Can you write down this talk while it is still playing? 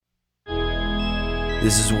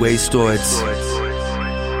This is Wastoids.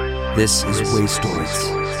 This is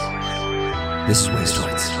Wastoids. This is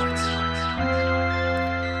Wastoids.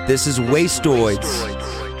 This is Wastoids.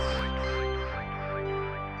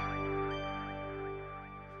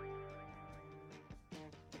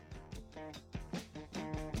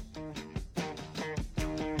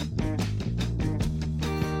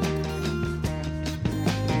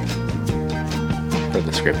 For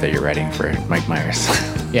the script that you're writing for Mike Myers.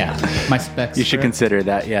 Yeah, my specs. You should consider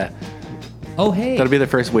that, yeah. Oh, hey. That'll be the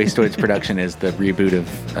first Wastoids production is the reboot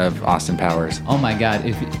of Austin Powers. Oh my God!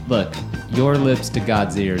 Look, your lips to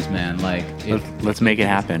God's ears, man. Like, Let's make it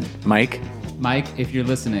happen. Mike, if you're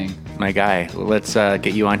listening, my guy, let's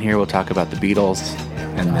get you on here. We'll talk about the Beatles.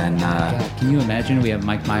 And then... God, can you imagine we have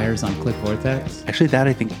Mike Myers on Click Vortex? Actually, that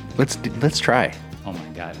I think... Let's try. Oh my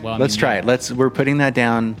God. Well, Let's try it. We're putting that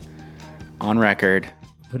down on record.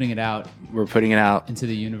 Putting it out We're putting it out. into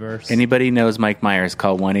the universe. Anybody knows Mike Myers,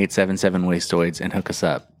 call 1-877-Wastoids and hook us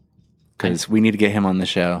up. Because we need to get him on the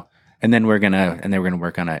show. And then we're gonna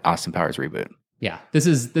work on an Austin Powers reboot. Yeah, this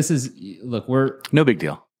is. Look, No big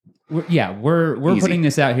deal. we're Easy. putting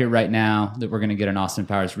this out here right now that we're going to get an Austin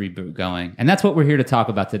Powers reboot going, and that's what we're here to talk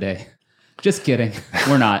about today. Just kidding,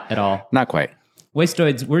 we're not at all. Not quite.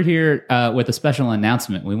 Wastoids, we're here with a special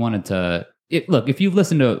announcement. We wanted to look. If you've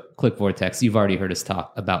listened to Click Vortex, you've already heard us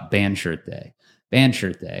talk about Band Shirt Day. Band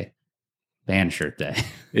Shirt Day. Band Shirt Day.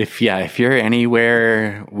 If you're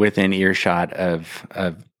anywhere within earshot of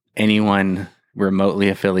anyone remotely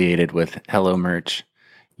affiliated with Hello Merch,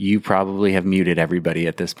 you probably have muted everybody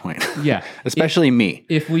at this point. Yeah. Especially me.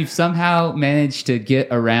 If we've somehow managed to get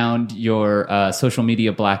around your social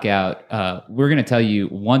media blackout, we're going to tell you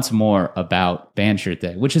once more about Band Shirt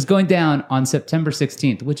Day, which is going down on September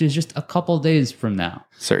 16th, which is just a couple days from now.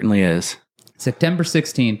 Certainly is. September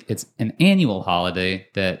 16th, it's an annual holiday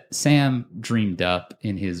that Sam dreamed up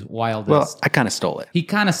in his wildest... Well, I kind of stole it. He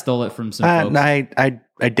kind of stole it from some folks. I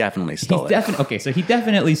definitely stole it. Okay, so he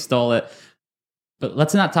definitely stole it. But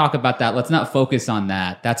let's not talk about that. Let's not focus on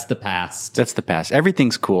that. That's the past. That's the past.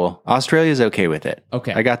 Everything's cool. Australia's okay with it.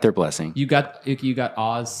 Okay. I got their blessing. You got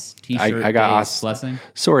Oz t-shirt. I got Dave's Oz blessing.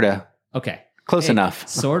 Sorta. Okay. Close enough.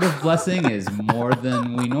 Sort of blessing is more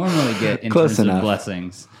than we normally get in Close terms enough. of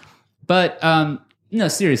blessings. But no,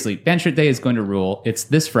 seriously, Band Shirt Day is going to rule. It's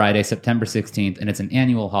this Friday, September 16th, and it's an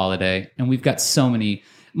annual holiday. And we've got so many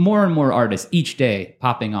more and more artists each day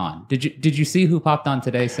popping on. Did you see who popped on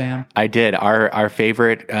today, Sam? I did. Our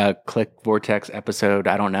favorite Click Vortex episode,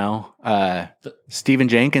 I don't know. Stephen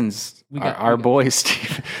Jenkins, our boy,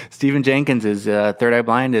 Stephen Jenkins is Third Eye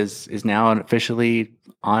Blind is now officially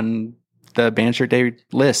on the Band Shirt Day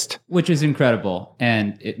list. Which is incredible.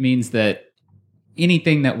 And it means that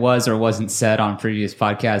anything that was or wasn't said on previous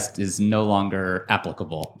podcasts is no longer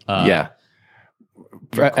applicable. Yeah.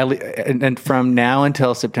 And from now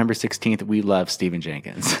until September 16th, we love Stephen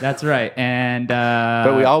Jenkins. That's right. And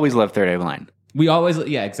but we always love Third Eye Blind. We always,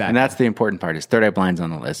 yeah, exactly. And that's the important part is Third Eye Blind's on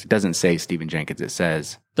the list. It doesn't say Stephen Jenkins. It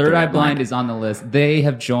says Third Eye Blind is on the list. They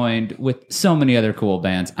have joined with so many other cool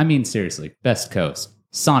bands. I mean, seriously, Best Coast,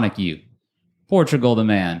 Sonic Youth, Portugal the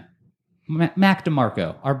Man, Mac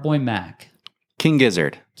DeMarco, our boy Mac. King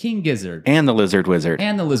Gizzard. And the Lizard Wizard.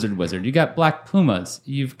 You got Black Pumas.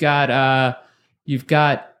 You've got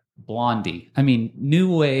Blondie. I mean,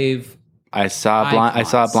 new wave. I saw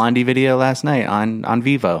a Blondie video last night on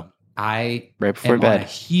Vivo. I right before am bed. on a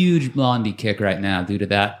huge Blondie kick right now due to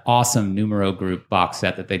that awesome Numero Group box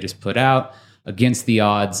set that they just put out. Against the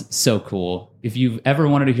Odds. So cool. If you've ever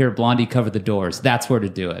wanted to hear Blondie cover the Doors, that's where to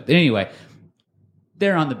do it. But anyway,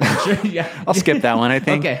 they're on the bench. Yeah. I'll skip that one, I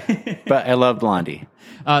think. Okay. But I love Blondie.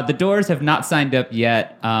 The Doors have not signed up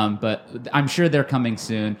yet, but I'm sure they're coming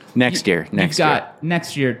soon. Next year,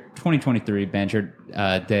 2023, Band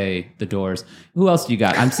Shirt Day, The Doors. Who else do you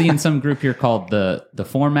got? I'm seeing some group here called the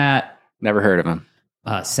Format. Never heard of him.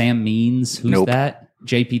 Sam Means. Who's that?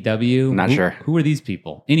 JPW. Not sure. Who are these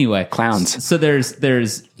people? Anyway, clowns. So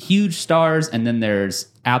there's huge stars, and then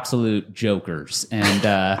there's absolute jokers,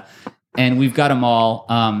 and we've got them all.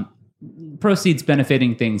 Proceeds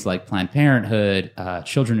benefiting things like Planned Parenthood,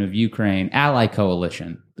 Children of Ukraine, Ally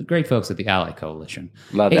Coalition, the great folks at the Ally Coalition.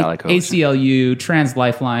 Love Ally Coalition. ACLU, Trans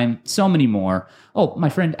Lifeline, so many more. Oh, my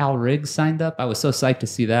friend Al Riggs signed up. I was so psyched to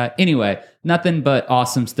see that. Anyway, nothing but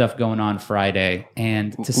awesome stuff going on Friday.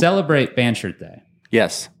 And to celebrate Band Shirt Day.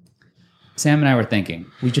 Yes. Sam and I were thinking,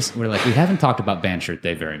 we're like, we haven't talked about Band Shirt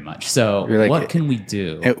Day very much. So what can we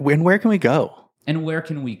do? And where can we go?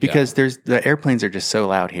 Because the airplanes are just so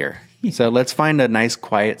loud here. So let's find a nice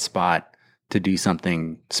quiet spot to do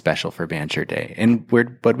something special for Band Shirt Day. And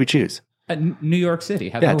what'd we choose? New York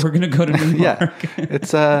City. Yeah, We're going to go to New York.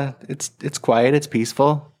 Yeah, it's quiet. It's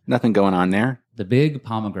peaceful. Nothing going on there. The Big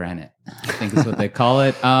Pomegranate, I think is what they call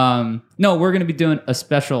it. No, we're going to be doing a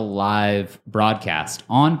special live broadcast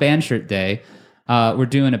on Bandshirt Day. We're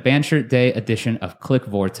doing a Bandshirt Day edition of Click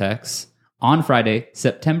Vortex on Friday,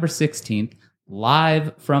 September 16th,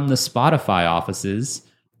 live from the Spotify offices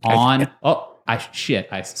on...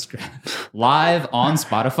 live on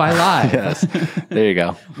Spotify Live. Yes, there you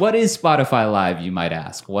go. What is Spotify Live, you might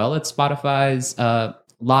ask? Well, it's Spotify's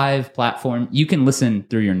live platform. You can listen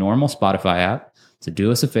through your normal Spotify app. So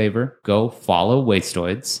do us a favor, go follow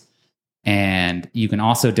Wastoids. And you can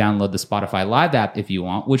also download the Spotify Live app if you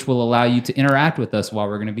want, which will allow you to interact with us while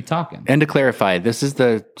we're going to be talking. And to clarify, this is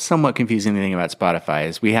the somewhat confusing thing about Spotify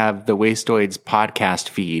is we have the Wastoids podcast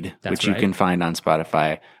feed, which you can find on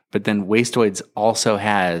Spotify. But then Wastoids also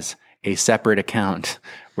has a separate account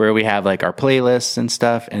where we have like our playlists and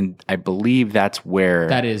stuff. And I believe that's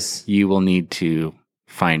where you will need to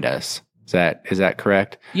find us. Is that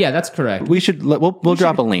correct? Yeah, that's correct. We'll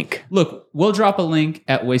drop a link. Look, we'll drop a link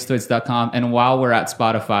at wastoids.com. And while we're at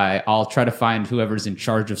Spotify, I'll try to find whoever's in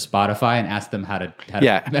charge of Spotify and ask them how to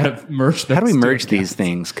merge those. How do we merge these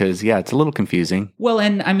things? Because, it's a little confusing. Well,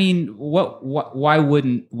 and I mean, why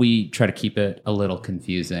wouldn't we try to keep it a little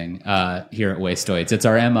confusing here at Wastoids? It's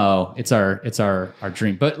our MO. It's our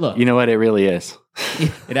dream. But look. You know what? It really is.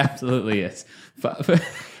 It absolutely is.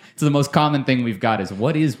 So the most common thing we've got is,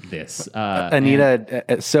 what is this?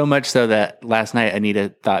 Anita, so much so that last night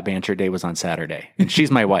Anita thought Bandshirt Day was on Saturday. And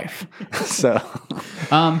she's my wife. So,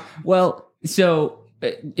 so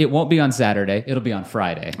it won't be on Saturday. It'll be on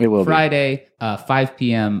Friday. It will Friday, 5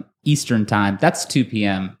 p.m. Eastern time. That's 2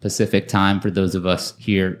 p.m. Pacific time for those of us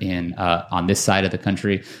here in on this side of the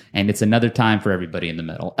country. And it's another time for everybody in the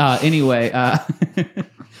middle. Anyway,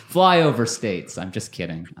 flyover states. I'm just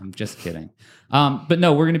kidding. But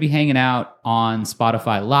no, we're going to be hanging out on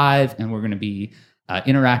Spotify Live, and we're going to be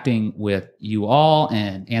interacting with you all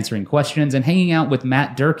and answering questions and hanging out with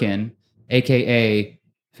Matt Durkin, a.k.a.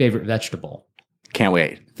 Favorite Vegetable. Can't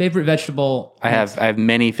wait. Favorite Vegetable. I have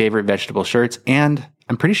many Favorite Vegetable shirts, and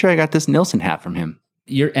I'm pretty sure I got this Nilsson hat from him.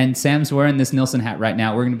 And Sam's wearing this Nilsson hat right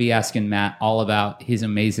now. We're going to be asking Matt all about his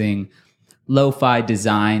amazing lo-fi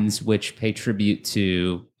designs, which pay tribute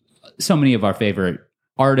to so many of our favorite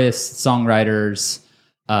artists, songwriters.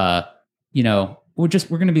 We're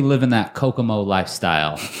going to be living that Kokomo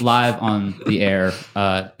lifestyle live on the air,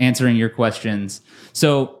 answering your questions.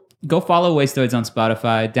 So go follow Wastoids on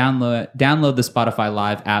Spotify, download the Spotify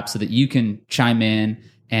Live app so that you can chime in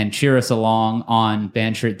and cheer us along on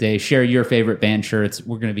Bandshirt Day. Share your favorite band shirts.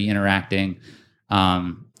 We're going to be interacting,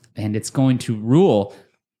 and it's going to rule.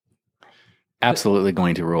 Absolutely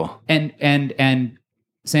going to rule. And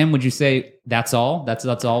Sam, would you say that's all? That's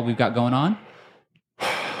all we've got going on?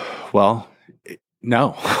 Well,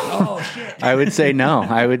 no. Oh, shit. I would say no.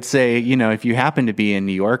 I would say, if you happen to be in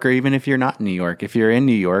New York, or even if you're not in New York, if you're in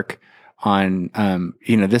New York on,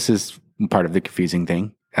 this is part of the confusing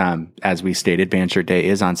thing. As we stated, Bandshirt Day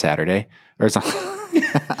is on Saturday. Or it's on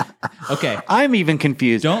Okay. I'm even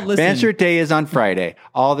confused. Don't listen. Bandshirt Day is on Friday.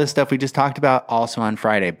 All this stuff we just talked about also on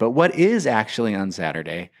Friday. But what is actually on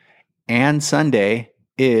Saturday and Sunday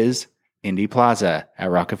is Indie Plaza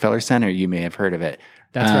at Rockefeller Center. You may have heard of it.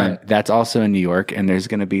 That's right. That's also in New York, and there's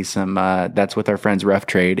going to be some. That's with our friends Rough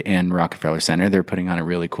Trade and Rockefeller Center. They're putting on a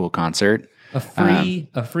really cool concert. A free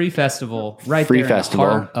festival right there in the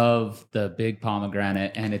heart of the Big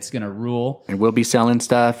Pomegranate, and it's going to rule. And we'll be selling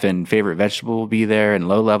stuff, and Favorite Vegetable will be there, and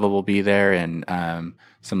Low Level will be there, and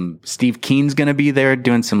some Steve Keen's going to be there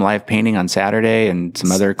doing some live painting on Saturday, and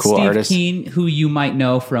some other cool artists. Steve Keen, who you might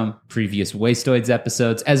know from previous Wastoids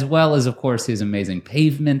episodes, as well as, of course, his amazing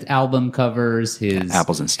Pavement album covers, his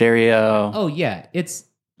Apples in Stereo. Oh yeah, it's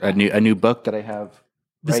a new book that I have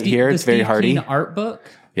here. It's very hardy. The Steve Keen art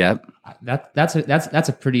book. Yep. That's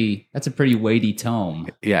a pretty weighty tome.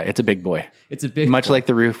 Yeah, it's a big boy. It's a big much boy. Like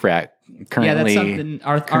the Roof Rat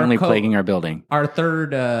currently plaguing our building. Our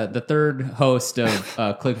the third host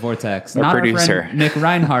of Click Vortex, our not producer our friend Nick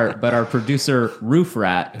Reinhardt, but our producer Roof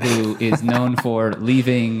Rat, who is known for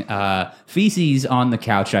leaving feces on the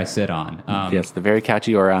couch I sit on. Yes, the very couch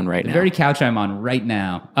you are on right now. The very couch I'm on right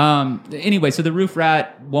now. Anyway, so the Roof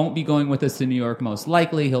Rat won't be going with us to New York most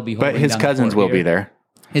likely. He'll be holding but his down cousins will be there.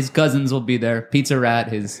 His cousins will be there. Pizza Rat,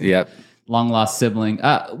 his long lost sibling.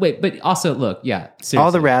 But also look, seriously. All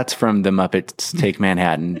the rats from the Muppets Take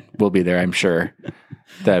Manhattan will be there, I'm sure.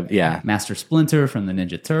 Master Splinter from the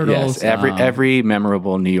Ninja Turtles. Yes, every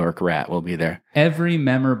memorable New York rat will be there. Every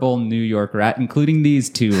memorable New York rat, including these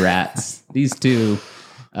two rats. These two.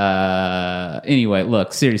 Anyway,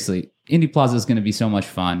 look, seriously. Indie Plaza is going to be so much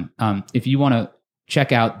fun. If you want to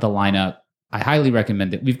check out the lineup, I highly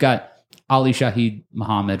recommend it. We've got Ali Shaheed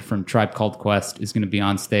Muhammad from Tribe Called Quest is going to be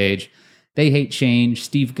on stage. They Hate Change,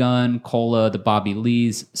 Steve Gunn, Cola, the Bobby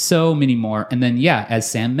Lees, so many more. And then, yeah, as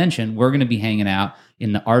Sam mentioned, we're going to be hanging out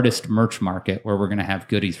in the artist merch market where we're going to have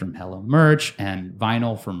goodies from Hello Merch and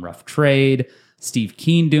vinyl from Rough Trade, Steve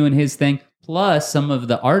Keen doing his thing, plus some of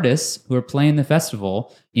the artists who are playing the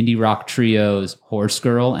festival, indie rock trios Horse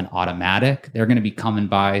Girl and Automatic. They're going to be coming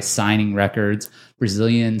by, signing records.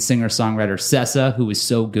 Brazilian singer-songwriter Sessa, who is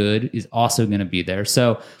so good, is also going to be there.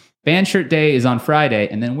 So Band Shirt Day is on Friday,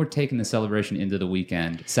 and then we're taking the celebration into the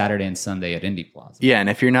weekend, Saturday and Sunday at Indie Plaza. Yeah, and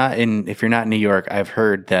if you're not in New York, I've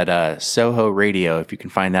heard that Soho Radio, if you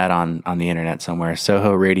can find that on the internet somewhere,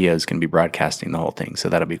 Soho Radio is going to be broadcasting the whole thing, so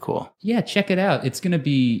that'll be cool. Yeah, check it out. It's going to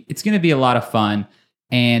be a lot of fun.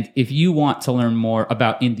 And if you want to learn more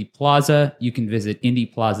about Indie Plaza, you can visit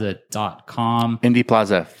indieplaza.com.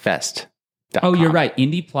 IndiePlazaFest.com. Oh, you're right.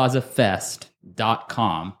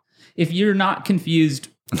 IndiePlazaFest.com. If you're not confused,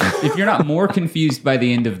 if you're not more confused by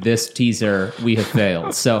the end of this teaser, we have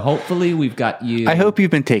failed. So hopefully we've got you. I hope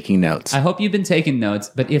you've been taking notes. I hope you've been taking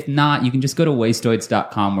notes. But if not, you can just go to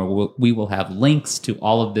wastoids.com where we will have links to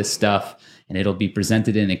all of this stuff. And it'll be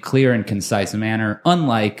presented in a clear and concise manner,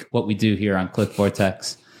 unlike what we do here on Click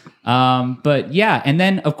Vortex. But yeah, and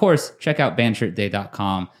then, of course, check out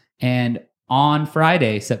bandshirtday.com. And on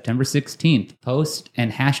Friday, September 16th, post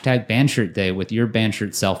and hashtag bandshirtday with your bandshirt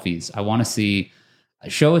selfies. I want to see,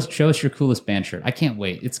 show us your coolest bandshirt. I can't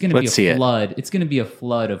wait. It's going to be a flood. It's going to be a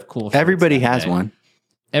flood of cool shirts. Everybody has one.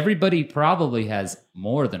 Everybody probably has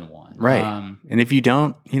more than one. Right. And if you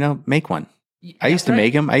don't, make one. I used to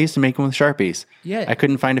make them. I used to make them with Sharpies. Yeah. I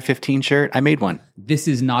couldn't find a 15 shirt. I made one. This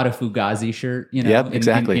is not a Fugazi shirt, Yep,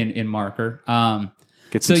 exactly. In marker.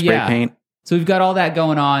 Get some spray paint. So we've got all that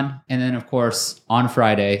going on. And then, of course, on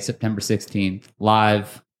Friday, September 16th,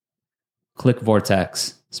 live, Click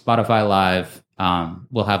Vortex, Spotify Live.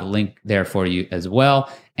 We'll have a link there for you as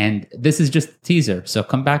well. And this is just a teaser. So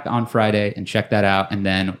come back on Friday and check that out. And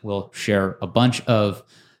then we'll share a bunch of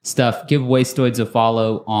stuff. Give Wastoids a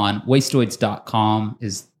follow on wastoids.com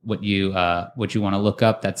is what you want to look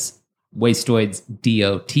up. That's Wastoids,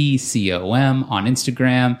 DOTCOM on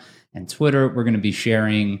Instagram and Twitter. We're going to be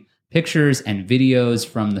sharing pictures and videos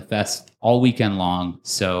from the fest all weekend long.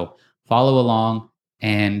 So follow along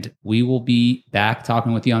and we will be back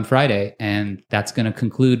talking with you on Friday. And that's going to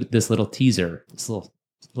conclude this little teaser, this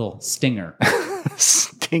little stinger.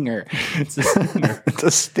 Stinger. It's a stinger. It's a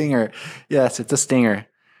stinger. Yes, it's a stinger.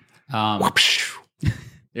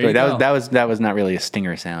 Wait, that was not really a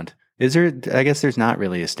stinger sound. Is there? I guess there's not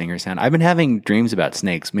really a stinger sound. I've been having dreams about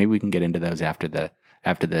snakes. Maybe we can get into those after the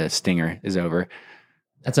stinger is over.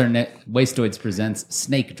 That's our Wastoids presents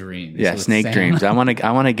Snake Dreams. Yeah, Snake Dreams. I want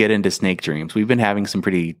to get into snake dreams. We've been having some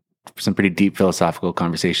pretty deep philosophical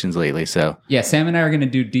conversations lately. So yeah, Sam and I are going to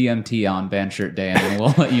do DMT on Band Shirt Day, and then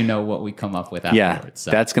we'll let you know what we come up with afterwards. Yeah,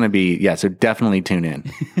 so. That's going to be So definitely tune in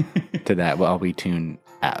to that while we tune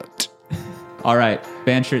out. All right,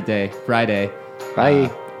 Band Shirt Day, Friday.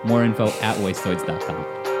 Bye. More info at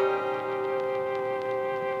wastoids.com.